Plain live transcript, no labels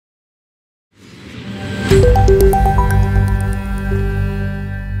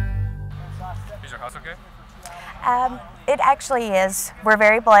okay? It actually is. We're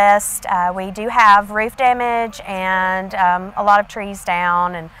very blessed. We do have roof damage and a lot of trees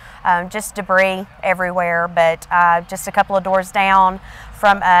down and just debris everywhere, but just a couple of doors down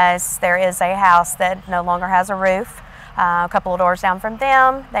from us there is a house that no longer has a roof. A couple of doors down from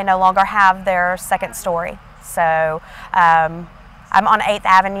them, they no longer have their second story. So I'm on 8th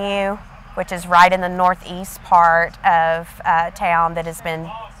Avenue, which is right in the northeast part of town that has been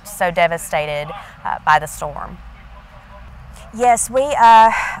so devastated by the storm. Yes, we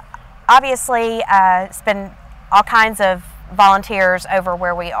obviously it's been all kinds of volunteers over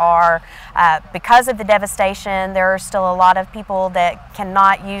where we are. Because of the devastation, there are still a lot of people that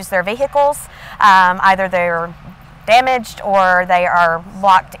cannot use their vehicles. Either they're damaged or they are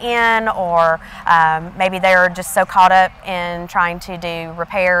locked in, or maybe they're just so caught up in trying to do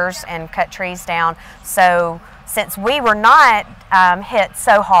repairs and cut trees down. So since we were not hit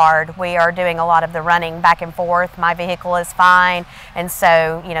so hard, we are doing a lot of the running back and forth. My vehicle is fine, and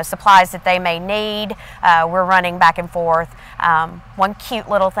so supplies that they may need, we're running back and forth. One cute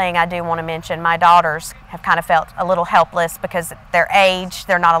little thing I do want to mention, my daughters have kind of felt a little helpless because at their age,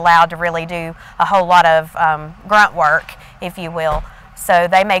 they're not allowed to really do a whole lot of grunt work, if you will. So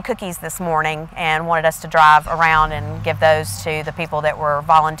they made cookies this morning and wanted us to drive around and give those to the people that were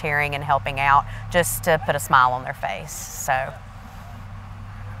volunteering and helping out, just to put a smile on their face. So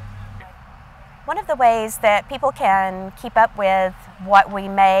one of the ways that people can keep up with what we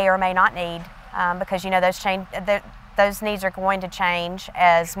may or may not need, because those needs are going to change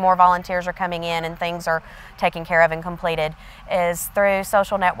as more volunteers are coming in and things are taken care of and completed, is through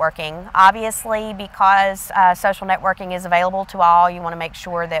social networking. Obviously, because social networking is available to all, you want to make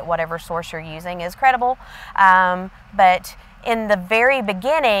sure that whatever source you're using is credible. But in the very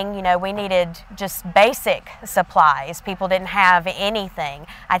beginning, we needed just basic supplies. People didn't have anything.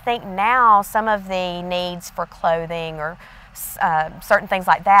 I think now some of the needs for clothing or certain things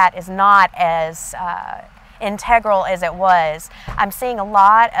like that is not as integral as it was. I'm seeing a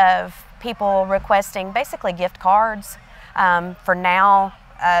lot of people requesting basically gift cards. For now,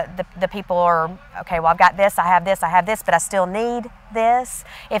 the people are, okay, well, I've got this, I have this, but I still need this.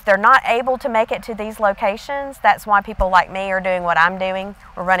 If they're not able to make it to these locations, that's why people like me are doing what I'm doing.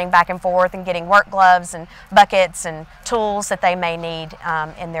 We're running back and forth and getting work gloves and buckets and tools that they may need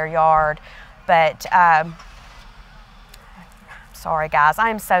in their yard. But sorry guys,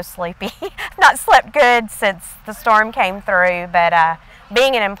 I am so sleepy. I've not slept good since the storm came through, but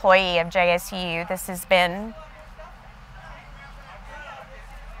being an employee of JSU, this has been,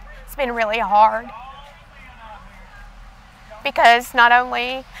 it's been really hard, because not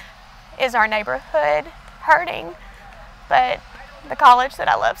only is our neighborhood hurting, but the college that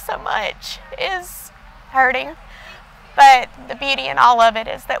I love so much is hurting. But the beauty in all of it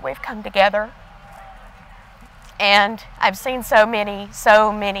is that we've come together. And I've seen so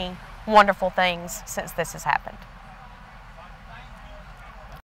many wonderful things since this has happened.